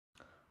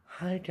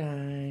Hi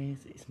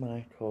guys, it's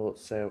Michael.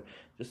 So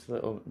just a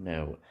little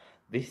note.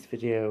 This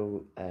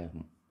video,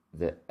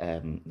 the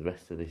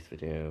rest of this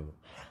video,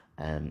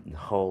 the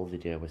whole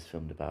video was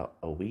filmed about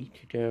a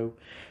week ago.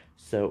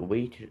 So a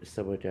week or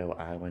so ago,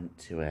 I went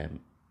to a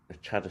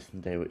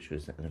Chadderton Day, which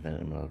was an event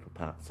in my local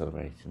park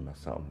celebrating my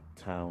sort of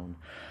town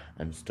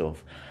and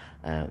stuff.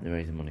 They're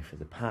raising money for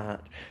the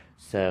park.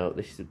 So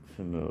this is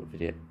from a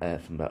video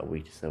from about a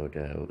week or so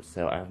ago.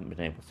 So I haven't been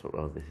able to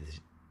upload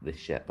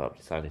this yet, but I've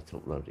decided to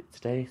upload it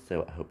today,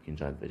 so I hope you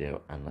enjoyed the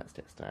video, and let's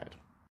get started.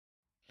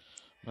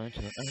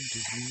 Michael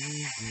Ankers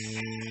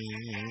music.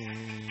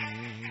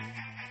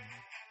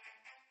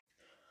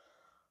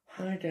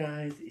 Hi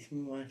guys, it's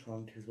me Michael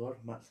Ankers.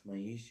 Welcome back to my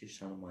YouTube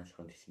channel,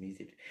 Michael Ankers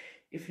Music.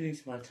 If you're new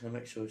to my channel,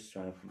 make sure you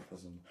subscribe and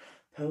press on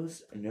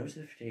post and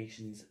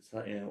notifications so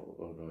that you know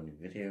when I upload a new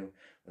video,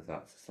 whether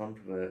that's a song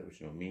cover,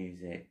 original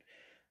music,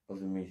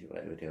 other music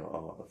related video,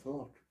 or a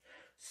vlog.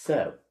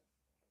 So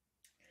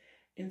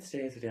in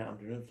today's video, I'm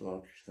doing a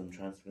vlog because I'm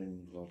trying to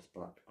bring vlogs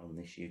back on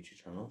this YouTube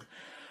channel.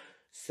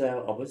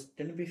 So I was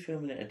going to be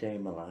filming it a day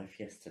in my life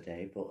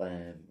yesterday, but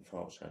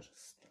unfortunately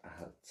I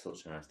had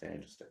such a nice day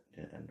and just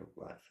didn't end up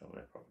like filming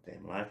a proper day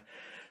in my life.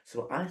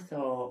 So I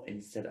thought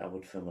instead I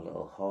would film a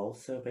little haul.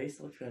 So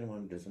basically, for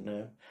anyone who doesn't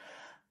know,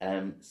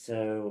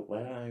 so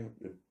where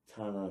the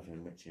town I live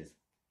in, which is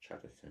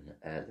Chadderton,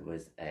 there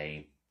was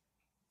a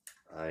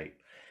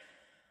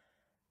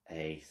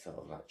sort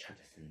of like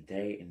Chadderton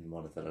Day in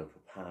one of the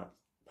local parts,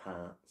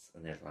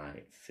 and there's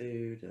like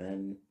food,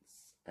 events,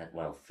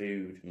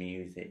 food,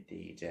 music,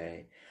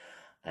 DJ,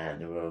 and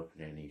they were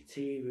opening a new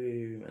tea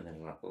room, and then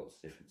like lots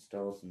of different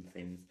stalls and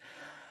things.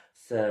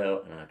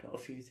 So, and I got a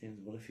few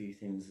things,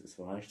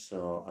 so I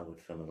thought I would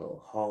film a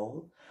little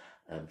haul.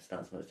 So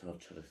that's what it's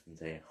called, Chadderton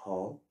Day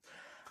Haul.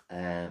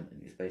 And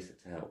it's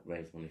basically to help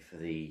raise money for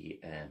the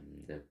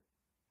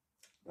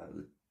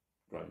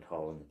grand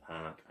hall in the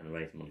park, and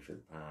raise money for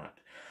the park.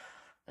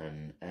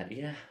 And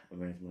yeah,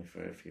 and raise money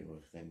for a few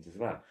other things as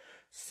well.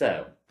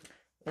 So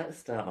let's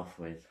start off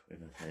with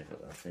my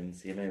favourite little thing.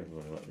 So you may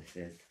wonder what this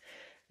is.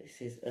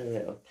 This is a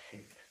little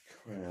paper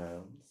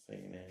crown. So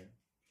you know,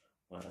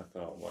 well, I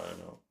thought, why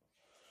not?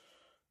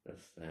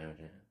 Just there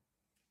it is.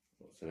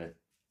 What's it?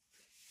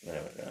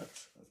 There we go.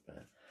 That's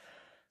better.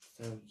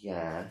 So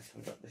yeah, so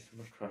I got this from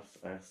across.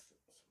 I asked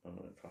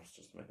someone across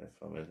just to make this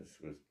for me. This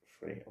was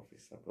free,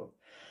 obviously, but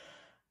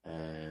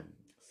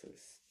so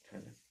it's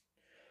kind of,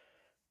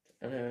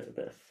 I know, a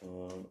bit of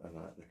fun. I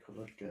like the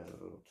colour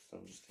gold, so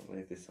I'm just gonna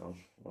leave this on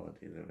while I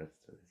do the rest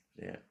of this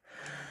video.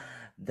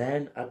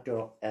 Then I've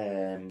got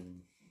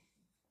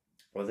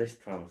well, this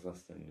crown was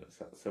last thing.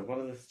 So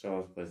one of the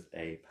stores was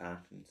a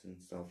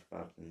Parkinson's store for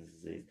Parkinson's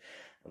disease,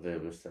 and they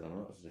were selling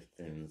lots of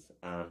things.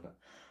 And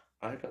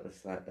I got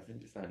this, like, I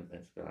think it's like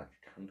meant to be like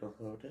a candle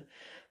holder.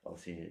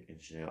 Obviously,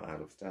 you know, I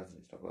love stars, and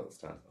it's got little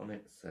stars on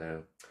it.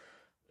 So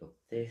got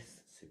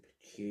this, super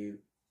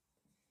cute.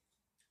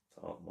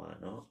 Thought, why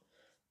not?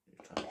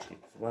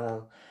 Cheap as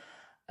well.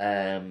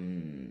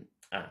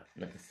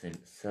 Next thing.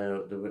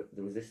 So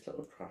there was this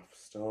little craft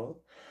store,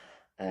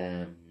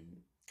 and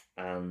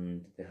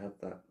they had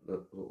that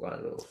look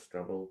like little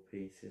Scrabble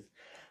pieces,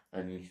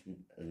 and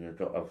they've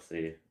got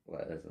obviously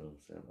letters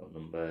and a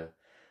number,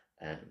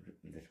 and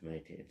they've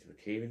made it into a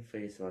keyring for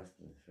you. So I asked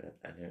them for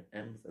any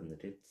M's, and they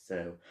did. So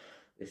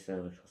this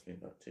only cost me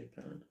about £2,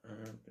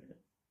 and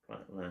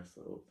quite a nice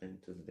little thing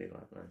to do,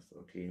 like nice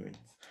little keyrings.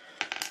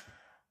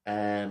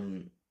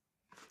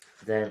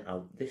 Then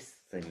this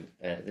thing,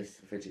 this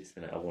fidget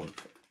spinner, I don't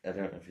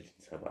know if you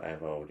can tell, but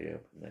I've already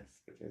opened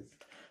this because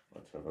I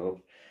want to have a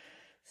look.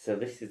 So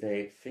this is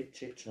a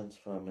fidget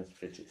Transformers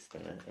fidget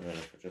spinner, and then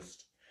if I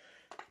just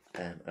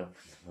open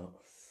them up,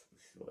 this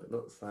is what it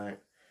looks like.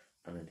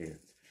 And I do, to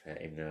be fair,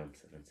 even though I'm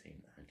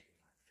 17, I do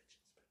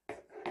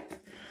like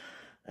fidget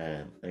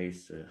spinners. I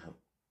used to have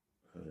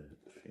a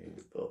few,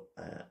 but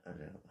I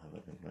don't have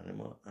them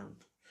anymore, and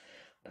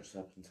I just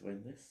happened to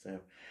win this,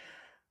 so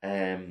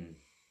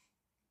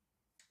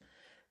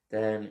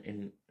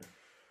then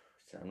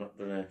so I'm not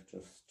gonna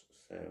just,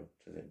 so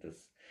does it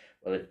just,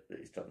 well,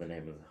 it's got the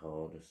name of the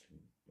haul,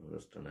 I'm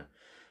just gonna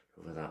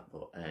cover that,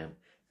 but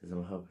because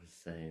I'm hoping to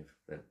save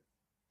the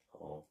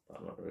haul, but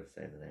I'm not gonna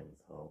say the name of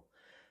the haul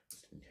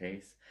just in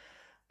case.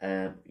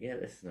 Yeah,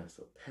 this is a nice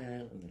little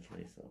pen, and there's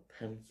these little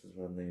pens as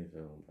well. These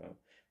are about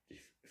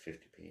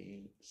 50p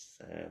each,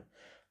 so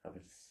happy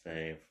to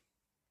save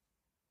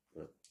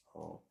the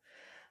haul.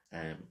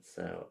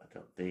 So I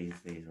got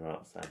these are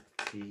outside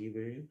the tea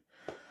room.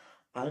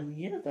 And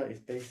yeah, that is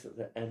basically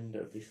the end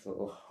of this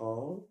little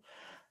haul.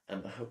 I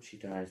hope you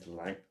guys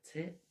liked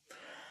it.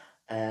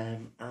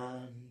 And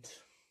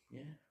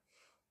yeah,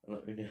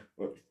 let me know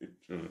what you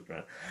think.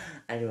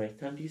 Anyway,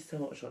 thank you so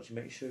much for watching.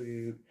 Make sure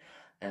you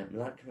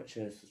like, comment,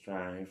 share,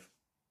 subscribe.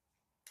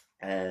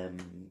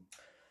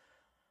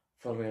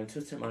 Follow me on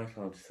Twitter,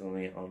 Michael Ankers. Follow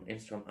me on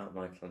Instagram at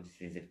Michael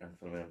Ankers Music, and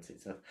follow me on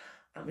TikTok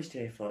at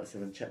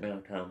MrJ47. Check me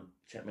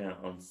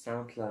out on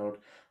SoundCloud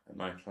at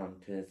Michael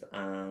Ankers.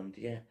 And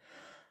yeah.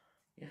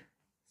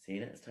 See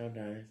you next time,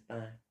 guys.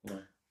 Bye.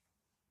 Mwah.